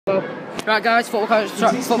Right guys, football cards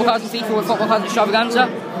and FIFA with football cards extravaganza.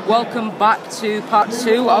 Welcome back to part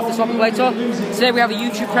 2 of the Swap and Play Tour. Today we have a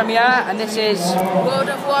YouTube premiere and this is World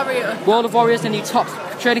of Warriors, the new TOPPS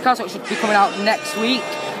trading cards, which should be coming out next week.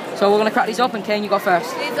 So we're going to crack these up and Kane, you go first.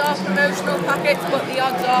 These are promotional packets, but the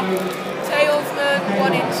odds are Talesman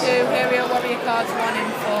 1 in 2, Hero Warrior cards 1 in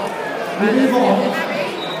 4.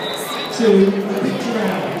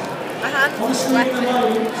 My hands are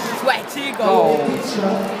sweaty gold.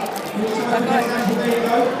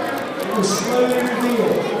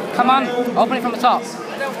 Come on, open it from the top. I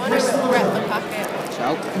don't want to regret the packet. So.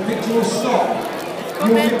 It's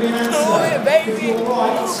coming. Oh baby, a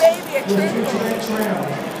triple.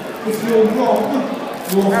 If you're wrong,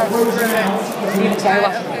 you're frozen out. Okay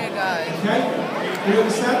guys. Okay? You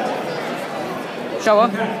understand? Show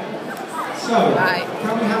up. Right.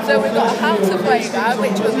 So we've got a how to play guide,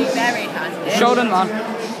 which will be very handy. Show them, man.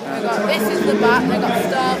 This is the back, they've got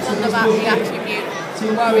stars on the back, the attribute,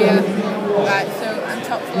 warrior. Right, so, and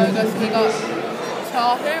top logo, so we got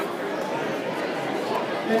Tahu,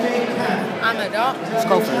 Amadot. Let's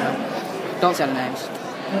go for it. Don't say the names.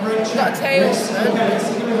 We've got Talesman.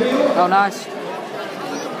 Oh, nice.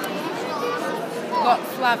 We've got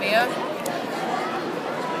Flavia,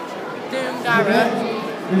 Doom Garrett,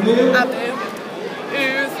 Abu,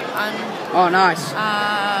 Ooze, and oh, nice.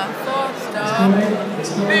 4-star,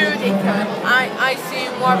 Boudica, I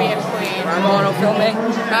assume Warrior Queen. Right, go on, film me.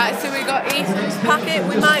 Right, so we got Ethan's packet.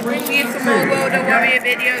 We might bring you some more World of Warrior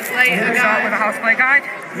videos later, guys. Start with a house play guide.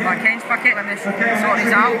 We got Kane's packet. Let me sort these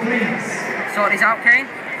out. Sort these out, Kane.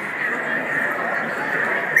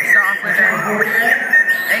 Start off with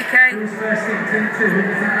AK,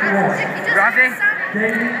 Ravi. We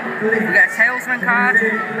get a Talesman card.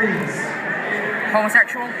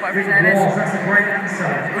 Homosexual, whatever his name is.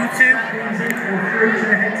 Utu.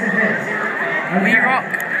 Weerock.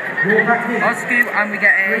 Oscu, and we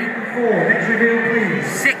get a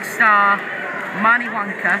 6-star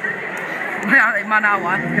Maniwanka.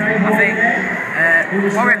 Manawa, I think.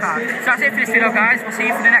 Warrior card. So that's it for this video, guys. We'll see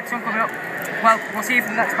you for the next one coming up. Well, we'll see you for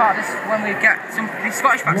the next part of this when we get some these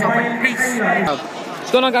Scottish packs open. Peace.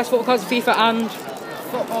 What's going on, guys? Football cards of FIFA and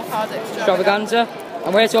Football cards extravaganza.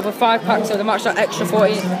 And we're here to open 5 packs of the Match Attack Extra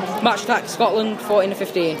 14, Match Attack Scotland 14 to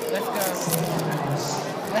 15. Let's go.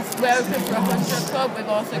 We're open for 100 club. We've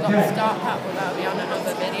also got the start pack, but that'll be on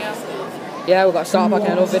another video. Yeah, we've got a start pack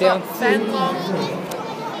in another video. Fenlong,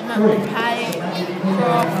 Mackay,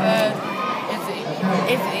 Crawford,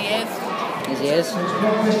 if he is.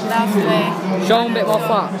 Lastly, show him a bit more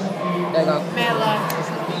flat. There you go. Miller,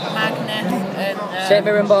 Magnus, and St.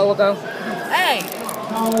 Mirren ball will go. Hey!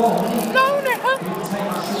 No,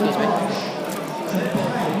 excuse me.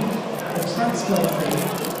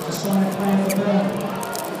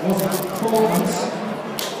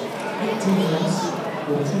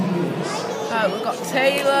 We've got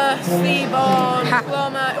Taylor, Seaborn,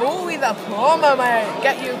 Plummer. Oh, he's a plumber, mate.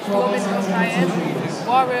 Get you plumbing from Ryan.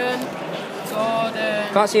 Warren, Gordon.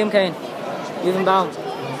 Can't see him, Kane. Move him down.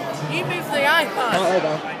 You move the iPad. Oh, there you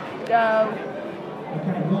go.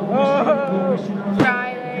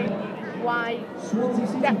 Riley, White.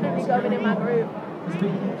 Definitely going in my group.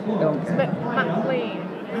 McLean.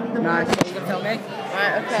 Nice. So you gonna film me?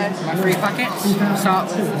 Right, okay. My 3 packets. Start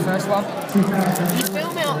with the first one. You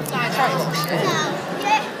film me upside down.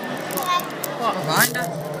 What? Reminder.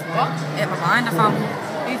 What? Hit my mind, I found.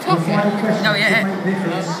 Are you talking? No, yeah.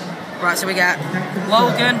 Right, so we get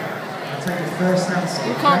Logan.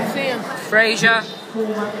 You can't see him. Fraser.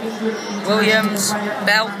 Williams.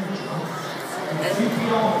 Bell.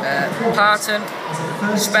 Parton.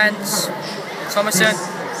 Spence. Thomason.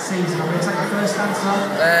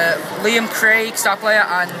 Liam Craig, star player,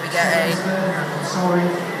 and we get a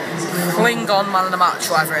Klingon man of the match,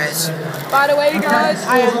 whatever it is. By the way, guys,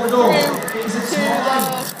 I am through to the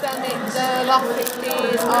last 16 of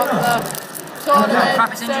the tournament.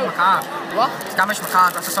 Crap, it's injured my card. What? It's damaged my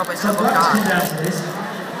card, that's a stop, it's a good card.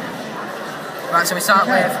 Right, so we start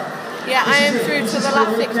with... Yeah, I am through to the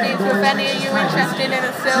last 16, so if any of you interested in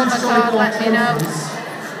a silver card, let me know.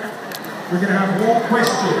 We're going to have one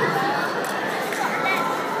question.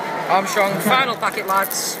 Armstrong, final packet,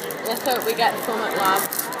 lads. Let's hope we get some at lab.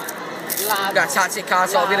 We got a tactic card,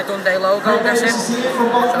 so it'll be the Dundee logo, I'm guessing. So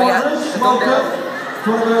we get the Dundee logo.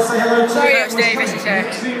 Curtis Davis is here.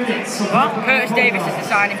 What? Curtis Davis is the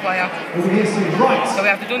signing player. So we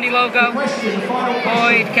have the Dundee logo.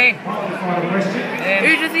 Boyd, King.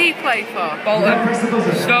 Who does he play for? Bolton,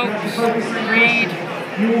 Stokes, Reed,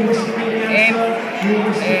 So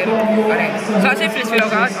that's it for this video,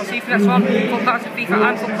 guys. I'll see you for the next one. Full cards of FIFA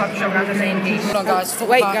and full cards of Showgrounds. I'll see you in peace. Hold on, guys.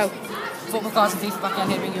 Wait, go. football cards and FIFA back in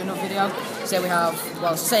here bringing you another video. So we have,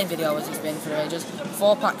 well, it's the same video as it's been for ages.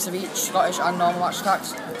 4 packs of each, Scottish and normal match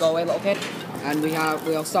packs. Go away, little kid. And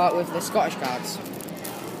we'll start with the Scottish cards.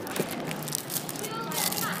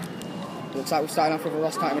 Looks like we're starting off with a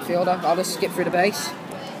Ross County midfielder. I'll just skip through the base.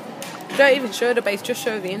 Don't even show the base, just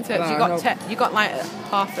show the inserts. You got like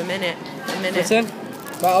half a minute. Listen.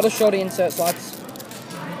 Right, I'll just show the inserts, lads.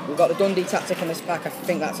 We've got the Dundee tactic in this pack. I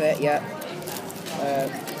think that's it. Yeah.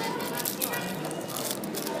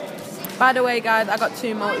 By the way, guys, I got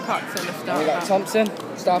 2 multi-packs in the start. We got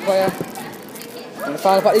Thompson, star player. And the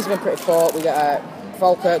final pack, these have been pretty short. We got a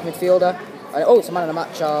Falkirk midfielder. And, oh, it's a man in the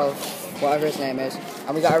match of whatever his name is.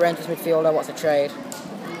 And we got a Rangers midfielder. What's a trade?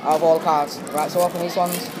 Out of all the cards. Right, so open these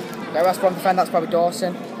ones. Got a West Brom defender, that's probably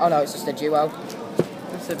Dawson. Oh no, it's just a duo.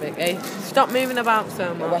 That's a big A. Stop moving about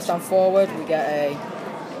so much. West Ham forward, we get a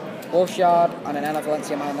Wolfshard and an Ella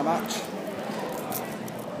Valencia man in the match.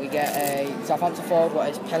 We get a Southampton forward, what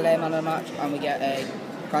is Pele man in the match, and we get a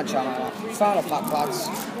Cranshaw man in the match. Final pack, lads.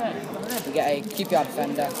 We get a QPR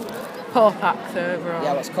defender. 4 packs overall.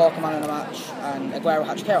 Yeah, what's Corker man in the match, and Aguero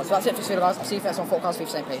Hatch Carroll. So that's it for this video, guys. I'll see you first on Football Cards FIFA,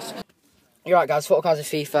 same pace. You're right, guys, Football Cards of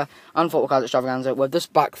FIFA and Football Cards Extravaganza. We're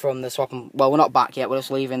just back from the swap and, well, we're not back yet, we're just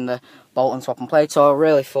leaving the Bolton swap and play tour.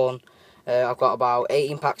 Really fun. I've got about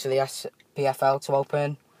 18 packs of the SPFL to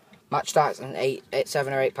open, match stacks, and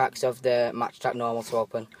 7 or 8 packs of the match stack normal to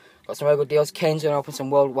open. Got some really good deals. Kane's going to open some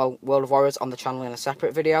World of Warriors on the channel in a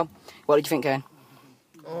separate video. What did you think, Kane?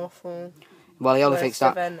 Awful. Well, he only thinks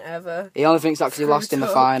that. He only thinks that because he lost in the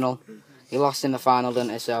final. He lost in the final, didn't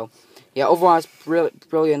he? So, yeah, otherwise,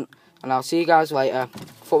 brilliant. And I'll see you guys later.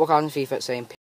 Football Cards and FIFA at same.